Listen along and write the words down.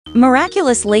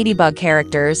Miraculous Ladybug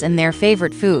Characters and their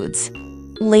favorite foods.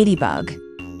 Ladybug.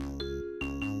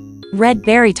 Red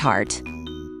Berry Tart.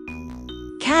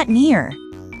 Cat Noir.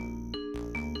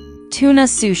 Tuna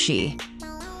Sushi.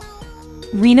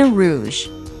 Rena Rouge.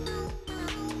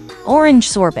 Orange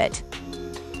Sorbet.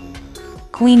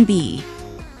 Queen Bee.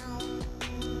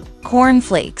 Corn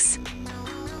Flakes.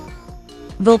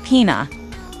 Volpina.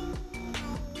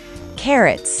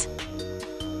 Carrots.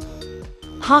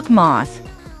 Hawk Moth.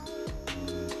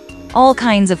 All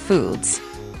kinds of foods.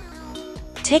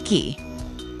 Tikki.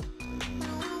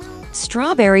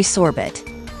 Strawberry Sorbet.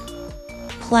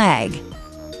 Plagg.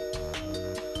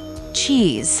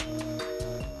 Cheese.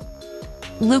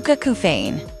 Luka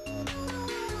Couffaine.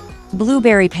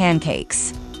 Blueberry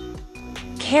Pancakes.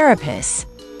 Carapace.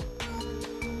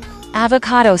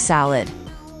 Avocado Salad.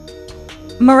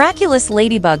 Miraculous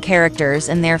Ladybug Characters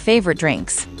and their favorite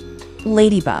drinks.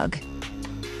 Ladybug.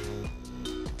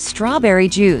 Strawberry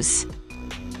Juice.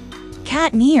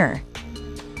 Cat Noir.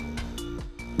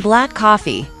 Black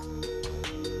Coffee.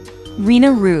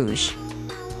 Rena Rouge.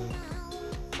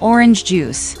 Orange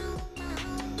Juice.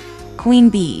 Queen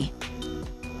Bee.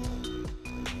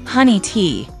 Honey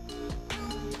Tea.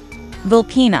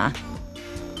 Volpina.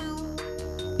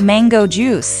 Mango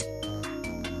Juice.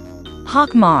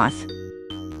 Hawk Moth.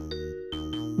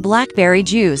 Blackberry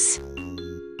Juice.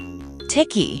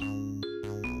 Tikki.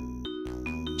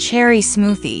 Cherry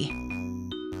Smoothie.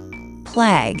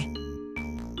 Plagg.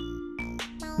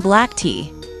 Black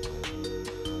Tea.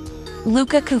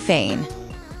 Luka Couffaine.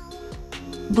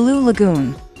 Blue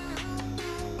Lagoon.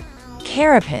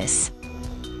 Carapace.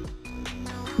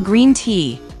 Green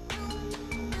Tea.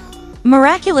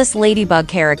 Miraculous Ladybug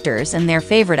Characters and their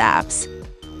favorite apps.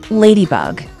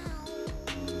 Ladybug.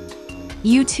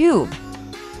 YouTube.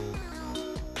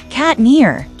 Cat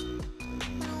Noir.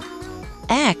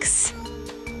 X.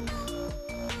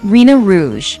 Rena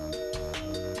Rouge.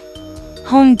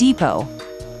 Home Depot.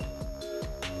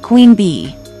 Queen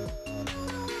Bee.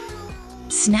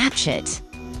 Snapchat.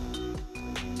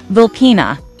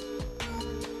 Volpina.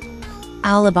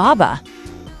 Alibaba.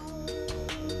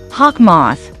 Hawk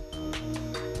Moth.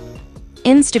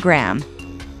 Instagram.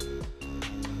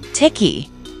 Tikki.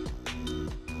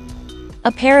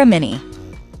 Aparamini.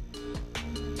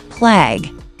 Plagg.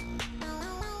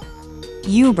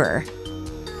 Uber.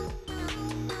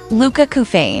 Luka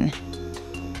Couffaine.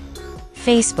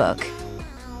 Facebook.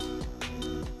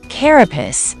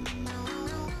 Carapace.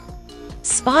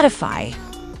 Spotify.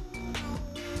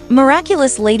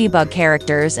 Miraculous Ladybug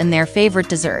Characters and their favorite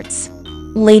desserts.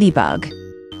 Ladybug.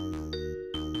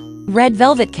 Red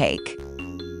Velvet Cake.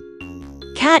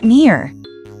 Cat Noir.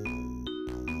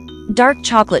 Dark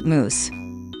Chocolate Mousse.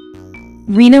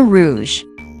 Rena Rouge.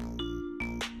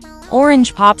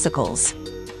 Orange Popsicles.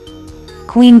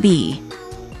 Queen Bee.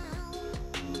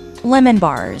 Lemon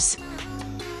Bars.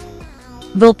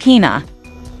 Volpina.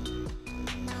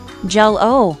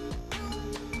 Jell-O.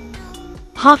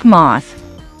 Hawk Moth.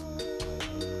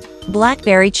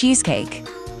 Blackberry Cheesecake.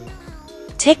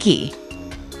 Tikki.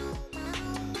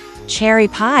 Cherry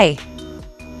Pie.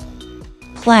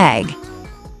 Plagg.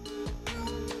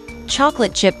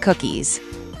 Chocolate Chip Cookies.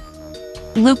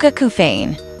 Luka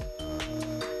Couffaine.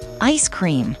 Ice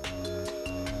Cream.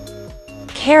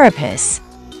 Carapace.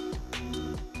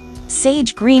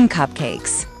 Sage Green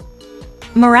Cupcakes.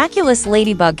 Miraculous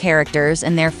Ladybug Characters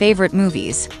and their favorite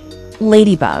movies.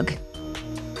 Ladybug.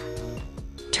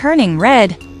 Turning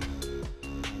Red.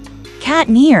 Cat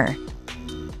Noir.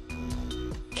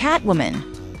 Catwoman.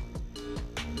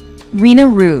 Rena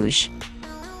Rouge.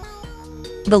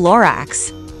 The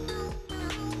Lorax.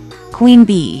 Queen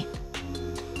Bee.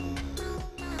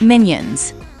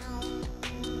 Minions.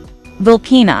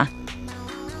 Volpina.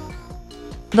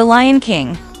 The Lion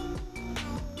King.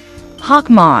 Hawk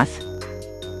Moth.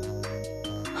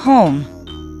 Home.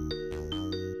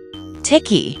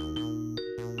 Tikki.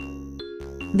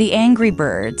 The Angry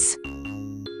Birds.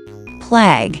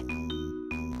 Plagg.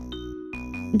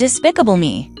 Despicable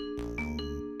Me.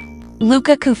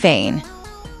 Luka Couffaine.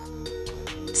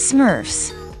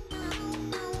 Smurfs.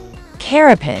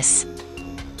 Carapace.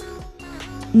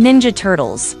 Ninja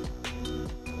Turtles.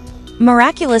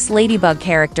 Miraculous Ladybug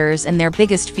Characters and their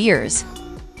biggest fears.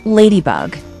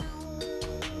 Ladybug.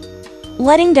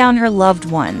 Letting down her loved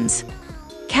ones.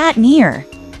 Cat Noir.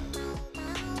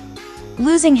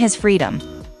 Losing his freedom.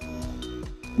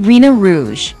 Rena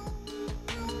Rouge.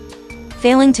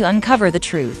 Failing to uncover the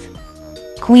truth.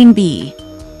 Queen Bee.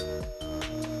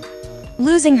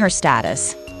 Losing her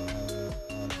status.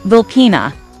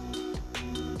 Volpina.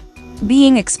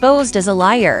 Being exposed as a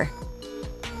liar.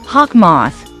 Hawk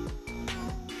Moth.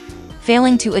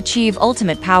 failing to achieve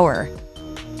ultimate power.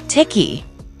 Tikki,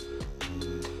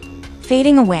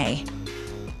 fading away.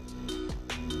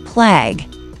 Plagg,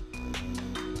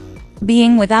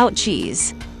 being without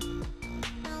cheese.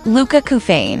 Luka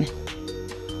Couffaine,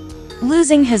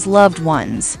 losing his loved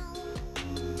ones.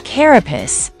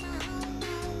 Carapace,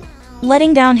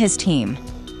 letting down his team.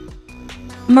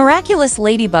 Miraculous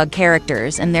Ladybug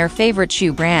characters and their favorite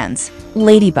shoe brands.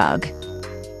 Ladybug,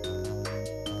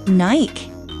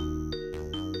 Nike,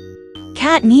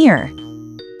 Cat Noir,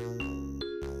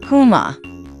 Puma,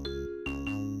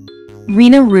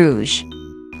 Rena Rouge,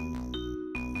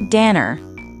 Danner,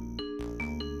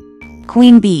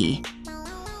 Queen Bee,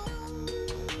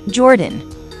 Jordan,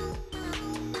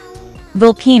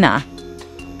 Volpina,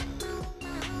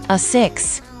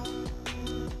 A6,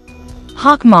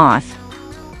 Moth,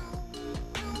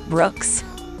 Brooks,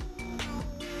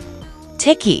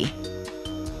 Tikki,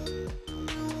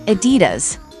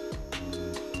 Adidas,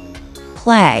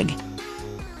 Plagg,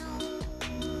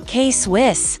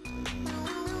 K-Swiss,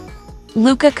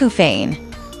 Luka Couffaine,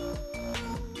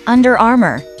 Under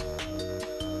Armour,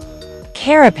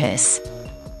 Carapace,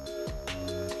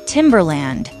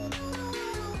 Timberland.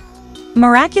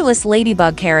 Miraculous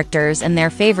Ladybug characters and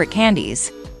their favorite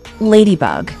candies.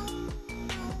 Ladybug,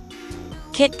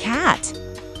 Kit Kat,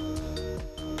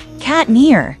 Cat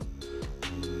Noir,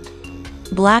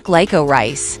 Black Lyco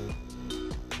Rice,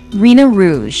 Rena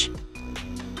Rouge,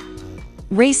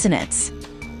 Racinets,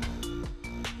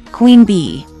 Queen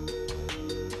Bee,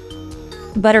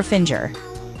 Butterfinger,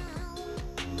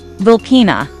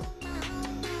 Volpina,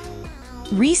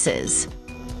 Reese's,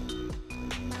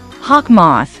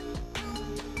 Moth,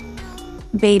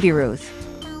 Baby Ruth,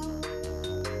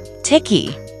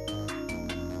 Tikki,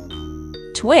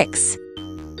 Twix,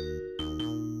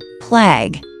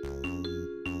 Plagg,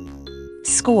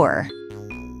 Score,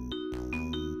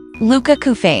 Luka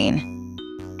Couffaine,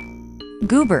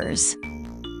 Goobers,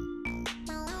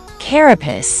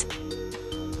 Carapace,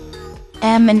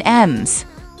 M&M's.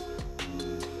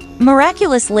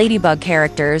 Miraculous Ladybug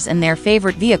characters and their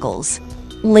favorite vehicles.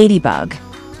 Ladybug,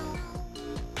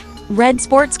 Red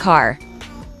Sports Car,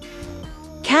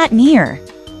 Cat Noir,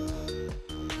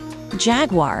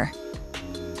 Jaguar,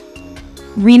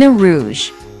 Rena Rouge,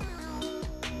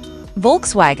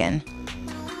 Volkswagen,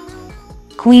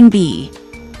 Queen Bee,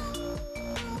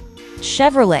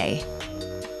 Chevrolet,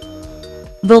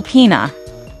 Volpina,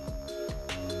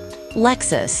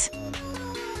 Lexus,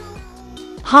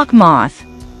 Moth,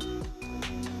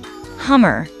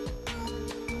 Hummer,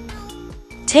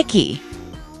 Tikki,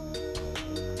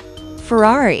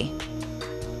 Ferrari,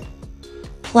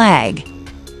 Plagg,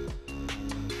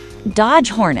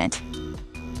 Dodge Hornet,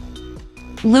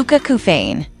 Luka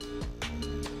Couffaine,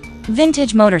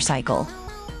 Vintage Motorcycle,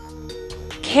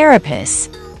 Carapace,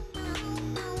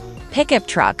 Pickup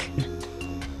Truck.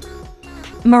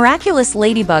 Miraculous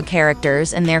Ladybug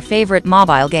characters and their favorite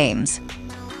mobile games.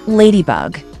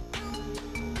 Ladybug,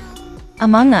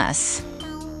 Among Us,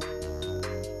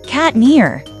 Cat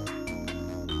Noir,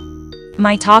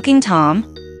 My Talking Tom,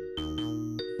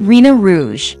 Rena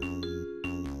Rouge,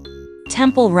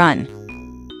 Temple Run,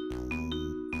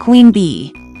 Queen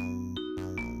Bee,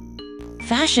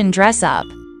 Fashion Dress Up,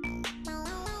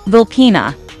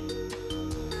 Volpina,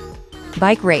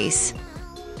 Bike Race,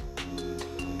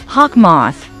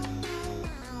 Moth,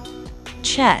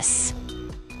 Chess,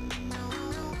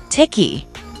 Tikki,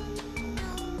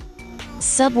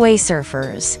 Subway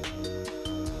Surfers,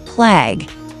 Plagg,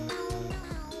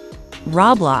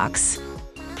 Roblox,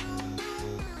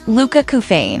 Luka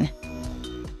Couffaine,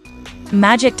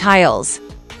 Magic Tiles,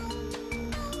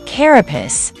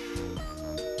 Carapace,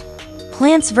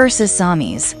 Plants vs.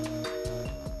 Zombies.